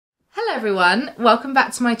Hello everyone, welcome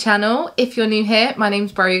back to my channel. If you're new here, my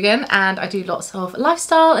name's Brogan and I do lots of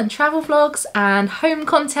lifestyle and travel vlogs and home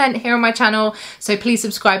content here on my channel, so please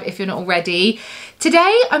subscribe if you're not already.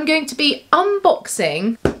 Today I'm going to be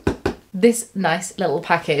unboxing this nice little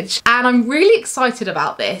package and I'm really excited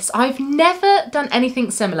about this. I've never done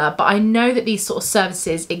anything similar, but I know that these sort of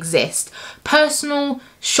services exist. Personal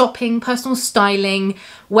shopping, personal styling,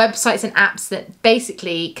 websites and apps that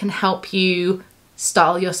basically can help you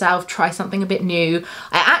style yourself, try something a bit new.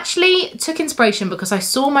 I actually took inspiration because I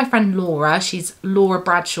saw my friend Laura, she's Laura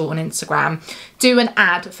Bradshaw on Instagram, do an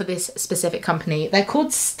ad for this specific company. They're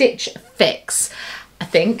called Stitch Fix. I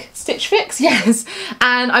think. Stitch Fix, yes.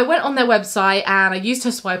 And I went on their website and I used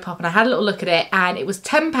her swipe up and I had a little look at it and it was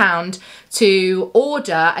 £10 to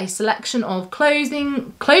order a selection of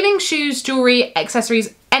clothing, shoes, jewellery,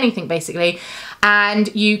 accessories, anything basically.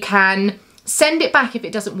 And you can send it back if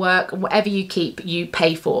it doesn't work, and whatever you keep, you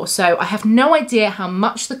pay for. So I have no idea how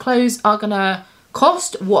much the clothes are gonna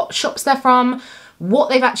cost, what shops they're from, what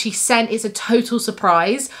they've actually sent is a total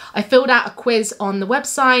surprise. I filled out a quiz on the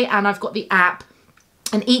website and I've got the app,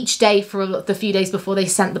 and each day for the few days before they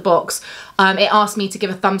sent the box, it asked me to give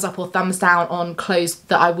a thumbs up or thumbs down on clothes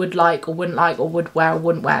that I would like or wouldn't like or would wear or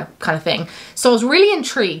wouldn't wear kind of thing. So I was really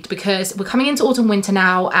intrigued because we're coming into autumn winter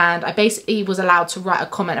now and I basically was allowed to write a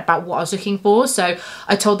comment about what I was looking for. So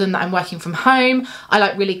I told them that I'm working from home. I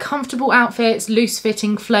like really comfortable outfits, loose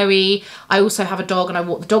fitting, flowy. I also have a dog and I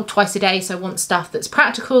walk the dog twice a day. So I want stuff that's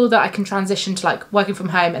practical that I can transition to, like working from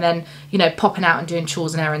home and then, you know, popping out and doing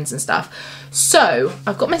chores and errands and stuff. So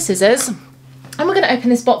I've got my scissors and we're going to open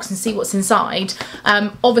this box and see what's inside.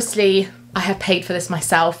 Obviously I have paid for this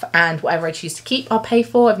myself and whatever I choose to keep I'll pay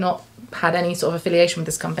for. I've not had any sort of affiliation with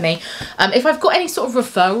this company. If I've got any sort of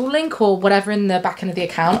referral link or whatever in the back end of the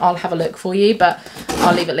account, I'll have a look for you, but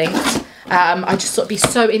I'll leave it linked. I just thought it'd be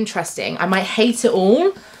so interesting. I might hate it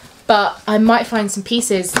all, but I might find some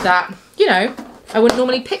pieces that, you know, I wouldn't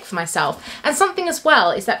normally pick for myself. And something as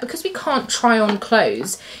well is that because we can't try on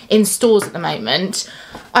clothes in stores at the moment,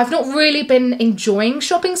 I've not really been enjoying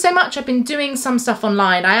shopping so much. I've been doing some stuff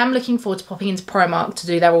online. I am looking forward to popping into Primark to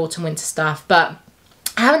do their autumn winter stuff, but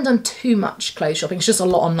I haven't done too much clothes shopping. It's just a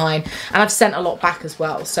lot online and I've sent a lot back as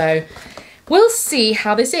well. So we'll see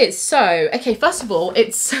how this is. So, okay, first of all,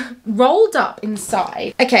 it's rolled up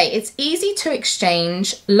inside. Okay, it's easy to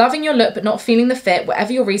exchange, loving your look but not feeling the fit.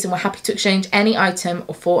 Whatever your reason, we're happy to exchange any item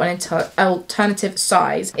or for an alternative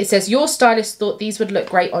size. It says, your stylist thought these would look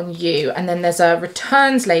great on you. And then there's a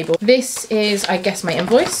returns label. This is, I guess, my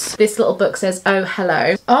invoice. This little book says, oh,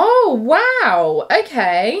 hello. Oh, wow,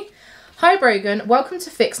 okay. Hi Brogan, welcome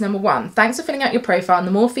to fix number 1. Thanks for filling out your profile, and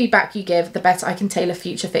the more feedback you give, the better I can tailor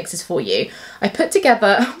future fixes for you. I put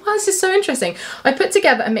together, wow, this is so interesting. I put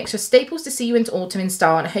together a mixture of staples to see you into autumn in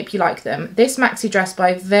style and I hope you like them. This maxi dress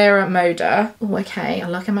by Vera Moda, oh okay, I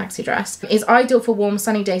like a maxi dress, is ideal for warm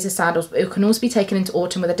sunny days as sandals, but it can also be taken into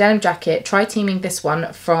autumn with a denim jacket. Try teaming this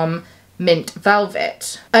one from Mint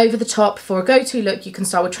Velvet. Over the top for a go-to look, you can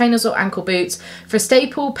style with trainers or ankle boots. For a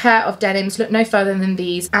staple pair of denims, look no further than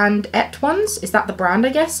these and ones. Is that the brand,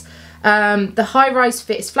 I guess? The high-rise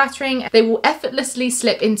fit is flattering. They will effortlessly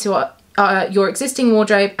slip into your existing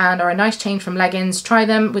wardrobe and are a nice change from leggings. Try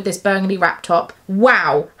them with this burgundy wrap top.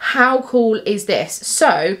 Wow, how cool is this?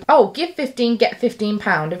 So, oh, give 15, get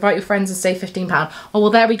 £15. Invite your friends and save £15. Oh,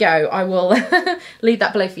 well, there we go. I will leave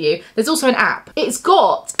that below for you. There's also an app. It's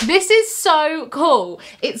got, this is so cool.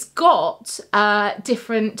 It's got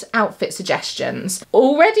different outfit suggestions.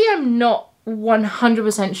 Already I'm not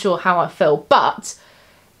 100% sure how I feel, but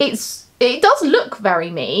it does look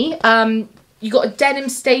very me. You got a denim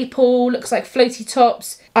staple, looks like floaty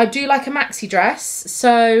tops. I do like a maxi dress,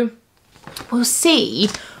 so we'll see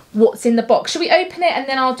what's in the box. Should we open it and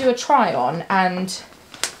then I'll do a try on and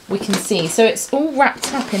we can see. So it's all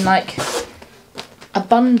wrapped up in like a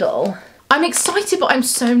bundle. I'm excited, but I'm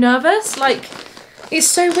so nervous. Like, it's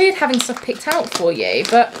so weird having stuff picked out for you,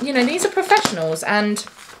 but you know, these are professionals and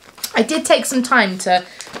I did take some time to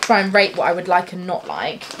try and rate what I would like and not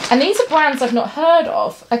like. And these are brands I've not heard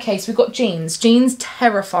of. Okay, so we've got jeans. Jeans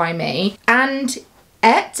terrify me. And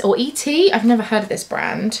E.T., I've never heard of this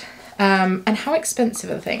brand. And how expensive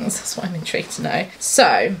are the things? That's what I'm intrigued to know.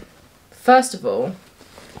 So, first of all,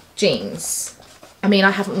 jeans. I mean,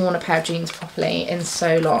 I haven't worn a pair of jeans properly in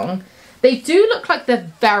so long. They do look like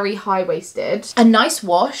they're very high-waisted. A nice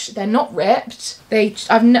wash. They're not ripped. Like I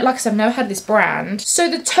said, I've never heard of this brand. So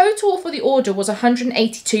the total for the order was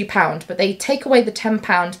 £182, but they take away the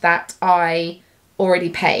 £10 that I already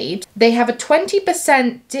paid. They have a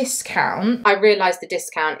 20% discount. I realise the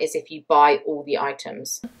discount is if you buy all the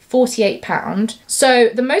items. £48. So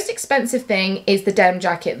the most expensive thing is the denim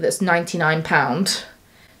jacket that's £99.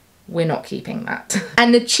 We're not keeping that.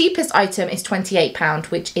 And the cheapest item is £28,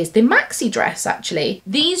 which is the maxi dress, actually.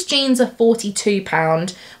 These jeans are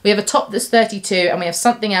 £42. We have a top that's £32, and we have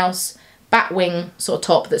something else, batwing sort of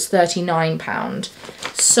top, that's £39.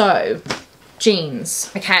 So, jeans.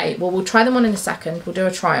 Okay, well, we'll try them on in a second. We'll do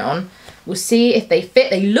a try on. We'll see if they fit.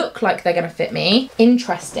 They look like they're gonna fit me.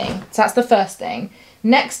 Interesting. So that's the first thing.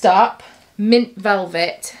 Next up, mint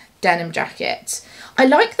velvet denim jacket. I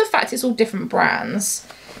like the fact it's all different brands.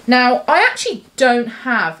 Now, I actually don't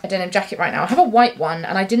have a denim jacket right now. I have a white one,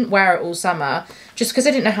 and I didn't wear it all summer just because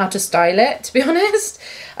I didn't know how to style it, to be honest.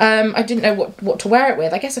 I didn't know what to wear it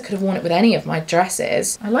with. I guess I could have worn it with any of my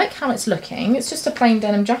dresses. I like how it's looking. It's just a plain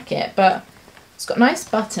denim jacket, but it's got nice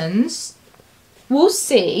buttons. We'll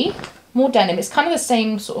see. More denim. It's kind of the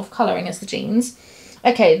same sort of colouring as the jeans.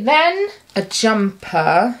 Okay, then a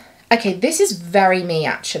jumper. Okay, this is very me,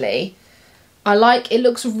 actually. I like, it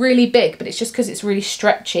looks really big, but it's just because it's really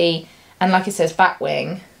stretchy, and like it says,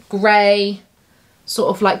 batwing. Grey,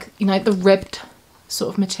 sort of like, you know, the ribbed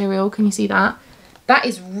sort of material. Can you see that? That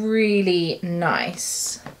is really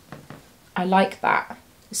nice. I like that.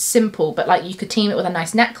 It's simple, but like you could team it with a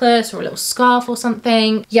nice necklace or a little scarf or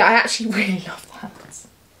something. Yeah, I actually really love that.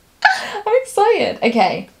 I'm excited.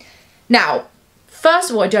 Okay. Now, first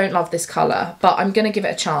of all, I don't love this colour, but I'm going to give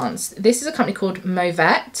it a chance. This is a company called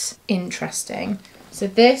Mauvette. Interesting. So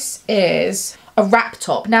this is a wrap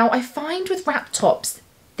top. Now, I find with wrap tops,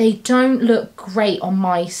 they don't look great on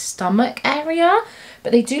my stomach area,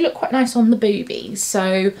 but they do look quite nice on the boobies.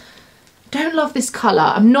 So, don't love this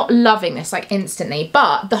colour. I'm not loving this like instantly,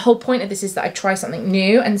 but the whole point of this is that I try something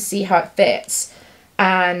new and see how it fits.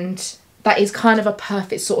 And that is kind of a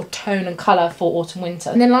perfect sort of tone and colour for autumn winter.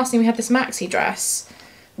 And then lastly, we have this maxi dress,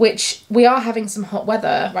 which we are having some hot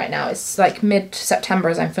weather right now. It's like mid-September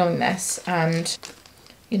as I'm filming this, and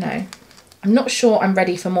you know, I'm not sure I'm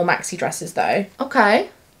ready for more maxi dresses though. Okay,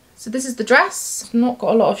 so this is the dress. It's not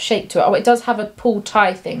got a lot of shape to it. Oh, it does have a pull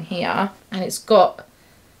tie thing here, and it's got a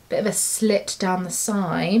bit of a slit down the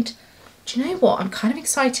side. Do you know what? I'm kind of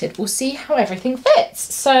excited. We'll see how everything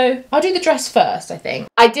fits. So I'll do the dress first, I think.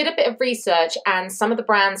 I did a bit of research, and some of the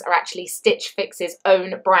brands are actually Stitch Fix's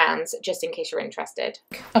own brands, just in case you're interested.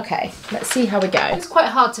 Okay, let's see how we go. It's quite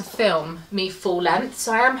hard to film me full length,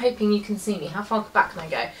 so I am hoping you can see me. How far back can I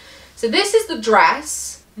go? So this is the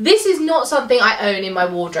dress. This is not something I own in my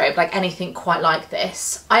wardrobe, like anything quite like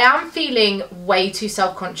this. I am feeling way too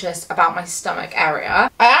self-conscious about my stomach area.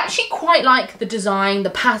 I actually quite like the design, the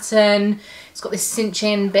pattern. It's got this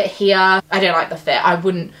cinch-in bit here. I don't like the fit. I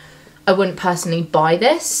wouldn't personally buy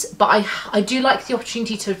this, but I do like the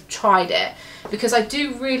opportunity to have tried it, because I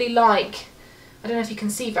do really like, I don't know if you can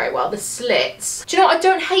see very well, the slits. Do you know what? I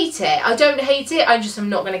don't hate it. I don't hate it. I just am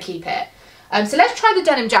not going to keep it. So let's try the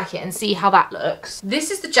denim jacket and see how that looks.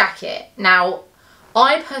 This is the jacket. Now,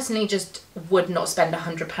 I personally just would not spend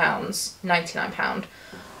 £100, £99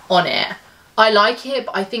 on it. I like it,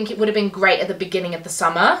 but I think it would have been great at the beginning of the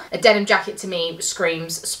summer. A denim jacket to me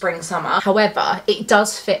screams spring, summer. However, it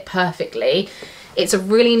does fit perfectly. It's a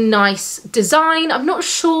really nice design. I'm not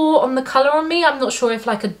sure on the colour on me. I'm not sure if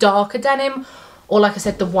like a darker denim, or like I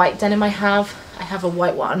said, the white denim I have a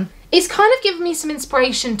white one. It's kind of given me some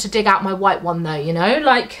inspiration to dig out my white one though, you know,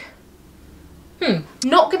 like,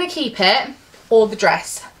 not gonna keep it, or the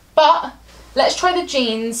dress, but let's try the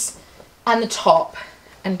jeans and the top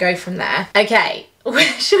and go from there. Okay, where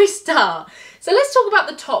should we start? So let's talk about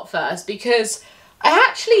the top first, because I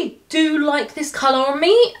actually do like this colour on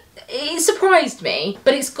me. It surprised me,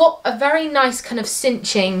 but it's got a very nice kind of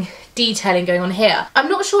cinching detailing going on here. I'm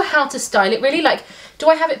not sure how to style it really. Like, do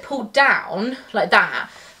I have it pulled down like that?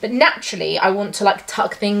 But naturally, I want to like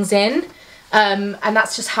tuck things in, and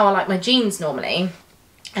that's just how I like my jeans normally.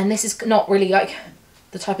 And this is not really like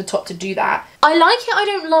the type of top to do that. I like it, I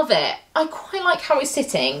don't love it. I quite like how it's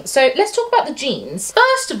sitting. So let's talk about the jeans.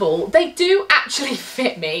 First of all, they do actually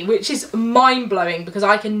fit me, which is mind-blowing because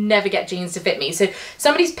I can never get jeans to fit me. So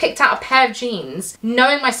somebody's picked out a pair of jeans,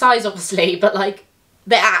 knowing my size obviously, but like,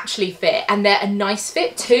 they actually fit, and they're a nice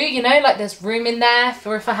fit too, you know, like there's room in there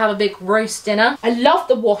for if I have a big roast dinner. I love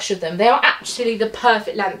the wash of them. They are actually the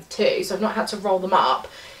perfect length too, so I've not had to roll them up.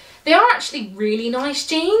 They are actually really nice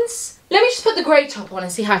jeans. Let me just put the grey top on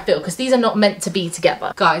and see how I feel, because these are not meant to be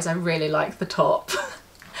together. Guys, I really like the top.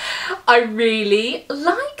 I really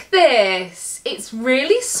like this. It's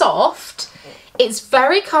really soft. It's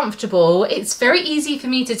very comfortable. It's very easy for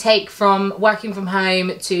me to take from working from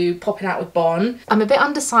home to popping out with Bon. I'm a bit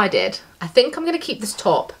undecided. I think I'm going to keep this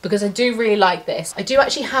top because I do really like this. I do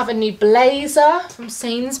actually have a new blazer from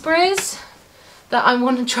Sainsbury's that I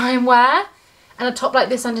want to try and wear. And a top like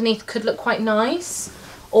this underneath could look quite nice.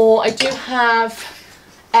 Or I do have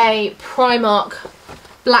a Primark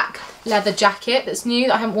black leather jacket that's new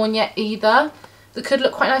that I haven't worn yet either. That could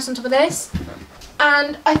look quite nice on top of this.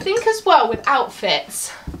 And I think as well with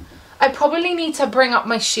outfits, I probably need to bring up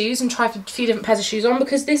my shoes and try a few different pairs of shoes on,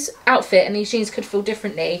 because this outfit and these jeans could feel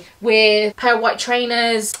differently with a pair of white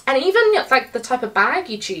trainers and even like the type of bag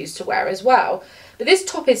you choose to wear as well. But this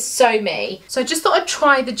top is so me. So I just thought I'd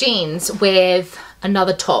try the jeans with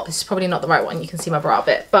another top. This is probably not the right one. You can see my bra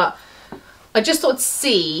bit, but I just thought I'd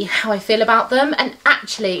see how I feel about them. And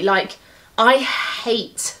actually, like, I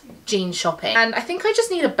hate jean shopping, and I think I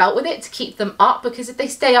just need a belt with it to keep them up, because if they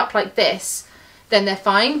stay up like this then they're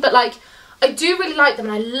fine. But like, I do really like them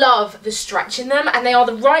and I love the stretch in them, and they are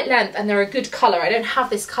the right length and they're a good colour. I don't have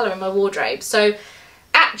this colour in my wardrobe, so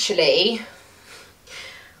actually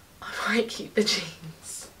I might keep the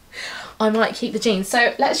jeans. I might keep the jeans.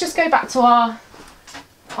 So let's just go back to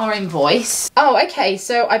our invoice. Oh, okay,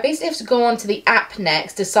 so I basically have to go on to the app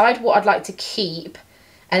next, decide what I'd like to keep,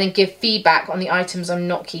 and then give feedback on the items I'm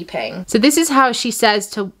not keeping. So this is how she says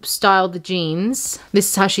to style the jeans. This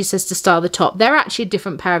is how she says to style the top. They're actually a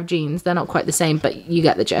different pair of jeans. They're not quite the same, but you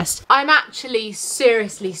get the gist. I'm actually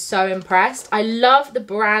seriously so impressed. I love the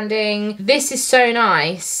branding. This is so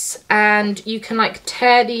nice. And you can like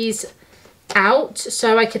tear these out.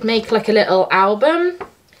 So I could make like a little album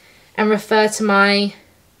and refer to my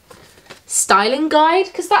styling guide,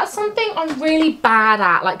 because that's something I'm really bad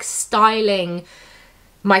at, like styling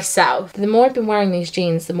myself. The more I've been wearing these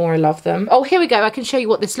jeans, the more I love them. Oh, here we go. I can show you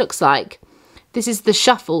what this looks like. This is the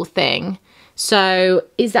shuffle thing. So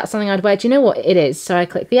is that something I'd wear? Do you know what it is? So I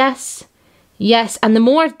click yes, yes. And the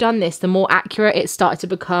more I've done this, the more accurate it started to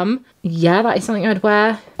become. Yeah, that is something I'd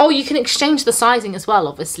wear. Oh, you can exchange the sizing as well,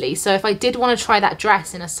 obviously. So if I did want to try that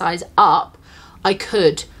dress in a size up, I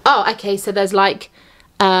could. Oh, okay. So there's like,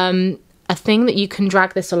 a thing that you can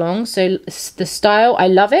drag this along. So the style, I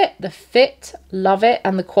love it. The fit, love it.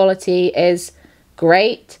 And the quality is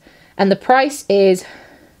great. And the price is,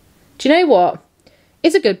 do you know what?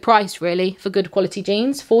 It's a good price really for good quality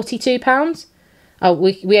jeans, £42. Oh,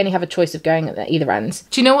 we only have a choice of going at either ends.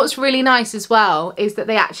 Do you know what's really nice as well is that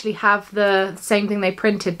they actually have the same thing they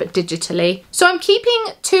printed but digitally. So I'm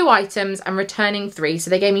keeping 2 items and returning 3.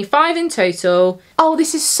 So they gave me 5 in total. Oh,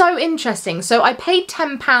 this is so interesting. So I paid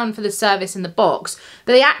 £10 for the service in the box,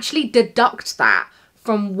 but they actually deduct that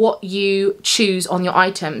from what you choose on your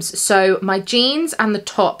items. So my jeans and the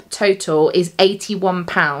top total is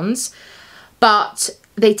 £81, but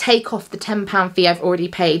they take off the £10 fee I've already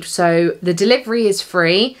paid. So the delivery is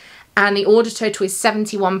free and the order total is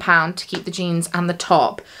 £71 to keep the jeans and the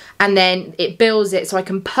top. And then it bills it, so I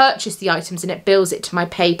can purchase the items and it bills it to my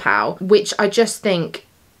PayPal, which I just think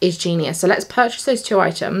is genius. So let's purchase those 2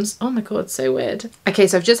 items. Oh my God, so weird. Okay,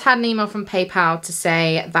 so I've just had an email from PayPal to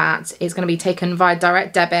say that it's going to be taken via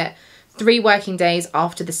direct debit 3 working days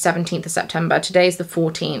after the 17th of September. Today is the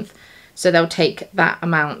 14th. So they'll take that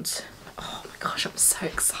amount. Gosh, I'm so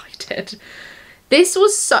excited. This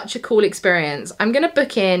was such a cool experience. I'm going to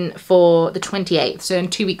book in for the 28th, so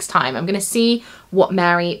in 2 weeks time. I'm going to see what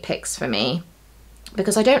Mary picks for me,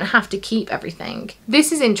 because I don't have to keep everything.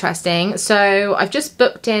 This is interesting. So I've just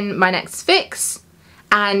booked in my next fix,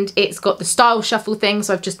 and it's got the style shuffle thing,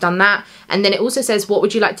 so I've just done that. And then it also says, what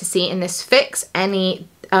would you like to see in this fix?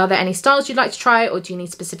 Are there any styles you'd like to try, or do you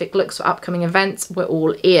need specific looks for upcoming events? We're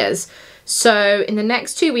all ears. So in the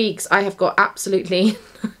next 2 weeks, I have got absolutely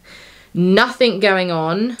nothing going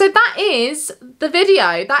on. So that is the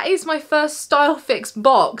video. That is my first Style Fix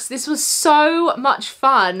box. This was so much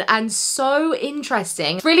fun and so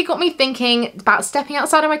interesting. It really got me thinking about stepping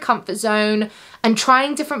outside of my comfort zone and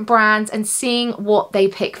trying different brands and seeing what they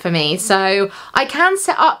pick for me. So I can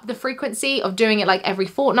set up the frequency of doing it like every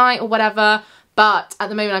fortnight or whatever, but at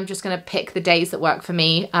the moment I'm just going to pick the days that work for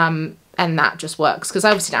me, and that just works, because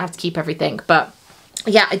I obviously don't have to keep everything. But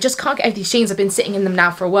yeah, I just can't get over these jeans. I've been sitting in them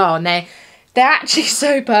now for a while and they're actually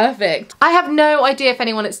so perfect. I have no idea if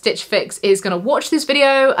anyone at Stitch Fix is going to watch this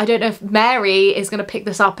video. I don't know if Mary is going to pick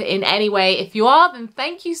this up in any way. If you are, then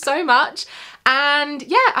thank you so much. And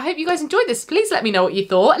yeah, I hope you guys enjoyed this. Please let me know what you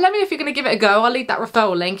thought. Let me know if you're going to give it a go. I'll leave that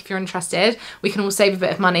referral link if you're interested. We can all save a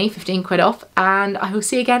bit of money, 15 quid off. And I will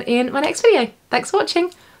see you again in my next video. Thanks for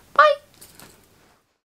watching. Bye.